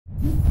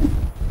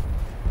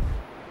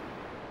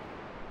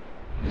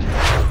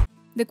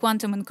The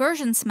Quantum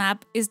Incursions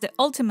map is the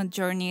ultimate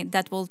journey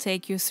that will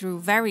take you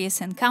through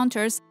various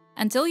encounters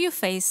until you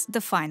face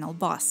the final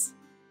boss.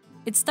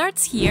 It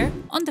starts here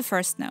on the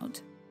first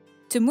node.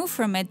 To move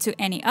from it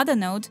to any other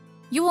node,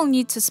 you will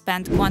need to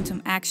spend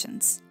quantum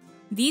actions.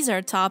 These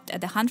are topped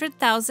at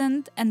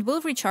 100,000 and will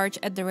recharge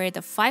at the rate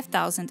of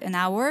 5,000 an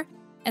hour,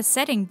 a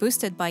setting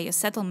boosted by your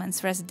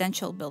settlement's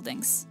residential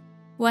buildings.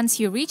 Once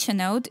you reach a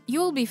node, you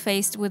will be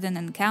faced with an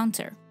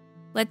encounter.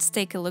 Let's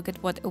take a look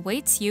at what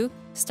awaits you,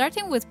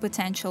 starting with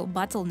potential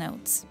battle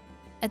nodes.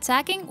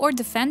 Attacking or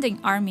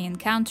defending army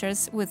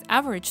encounters with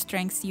average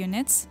strength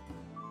units,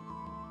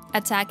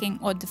 attacking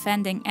or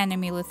defending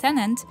enemy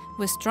lieutenant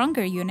with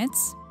stronger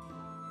units,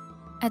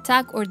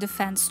 attack or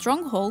defend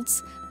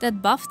strongholds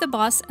that buff the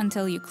boss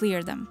until you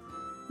clear them.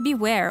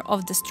 Beware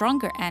of the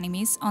stronger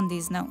enemies on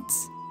these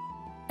nodes.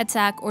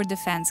 Attack or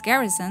defend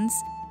garrisons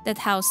that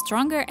house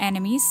stronger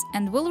enemies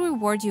and will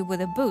reward you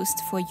with a boost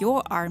for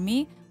your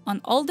army on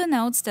all the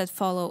nodes that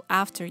follow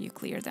after you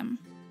clear them.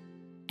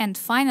 And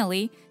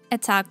finally,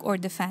 attack or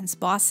defense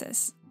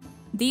bosses.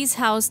 These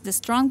house the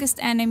strongest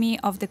enemy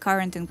of the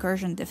current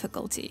incursion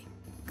difficulty.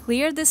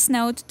 Clear this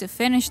node to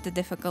finish the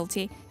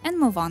difficulty and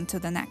move on to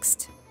the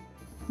next.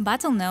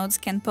 Battle nodes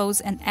can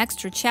pose an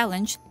extra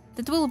challenge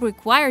that will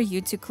require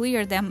you to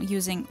clear them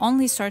using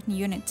only certain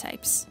unit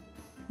types.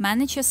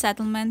 Manage your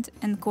settlement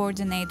and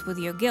coordinate with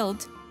your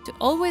guild to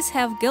always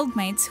have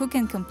guildmates who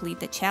can complete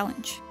the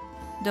challenge.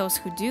 Those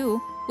who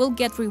do will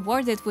get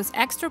rewarded with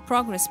extra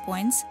progress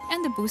points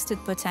and a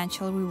boosted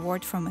potential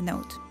reward from a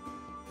node.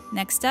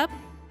 Next up,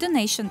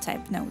 donation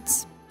type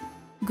nodes.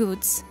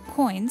 Goods,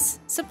 coins,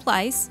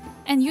 supplies,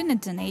 and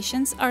unit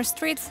donations are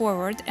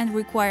straightforward and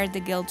require the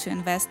guild to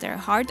invest their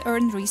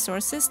hard-earned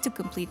resources to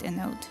complete a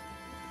node.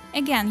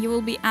 Again, you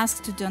will be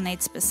asked to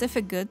donate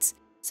specific goods,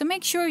 so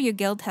make sure your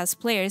guild has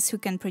players who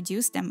can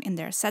produce them in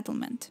their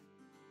settlement.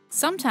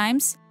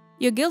 Sometimes,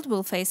 your guild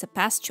will face a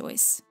pass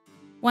choice.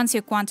 Once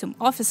your quantum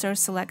officer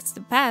selects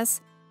the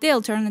pass, the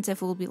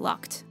alternative will be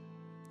locked.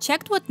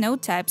 Check what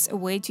node types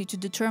await you to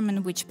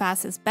determine which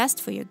pass is best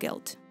for your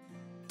guild.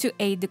 To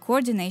aid the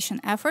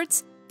coordination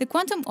efforts, the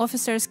quantum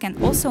officers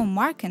can also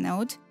mark a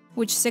node,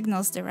 which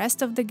signals the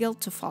rest of the guild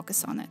to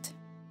focus on it.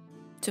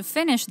 To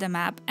finish the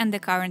map and the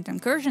current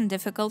incursion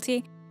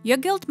difficulty, your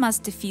guild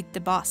must defeat the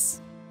boss.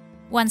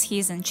 Once he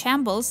is in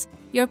shambles,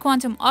 your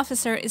quantum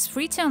officer is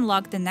free to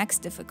unlock the next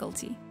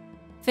difficulty.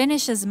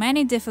 Finish as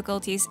many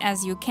difficulties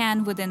as you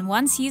can within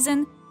one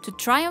season to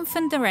triumph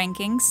in the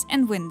rankings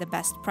and win the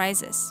best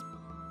prizes.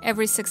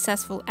 Every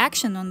successful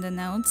action on the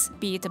nodes,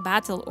 be it a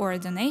battle or a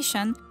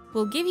donation,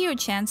 will give you a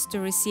chance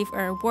to receive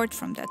a reward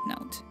from that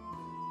node.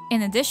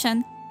 In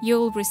addition, you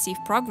will receive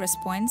progress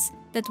points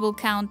that will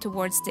count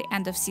towards the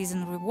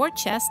end-of-season reward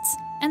chests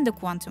and the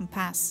Quantum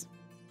Pass.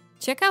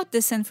 Check out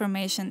this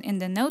information in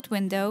the note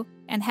window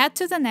and head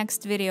to the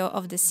next video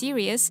of the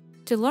series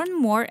to learn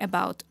more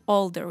about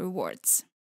all the rewards.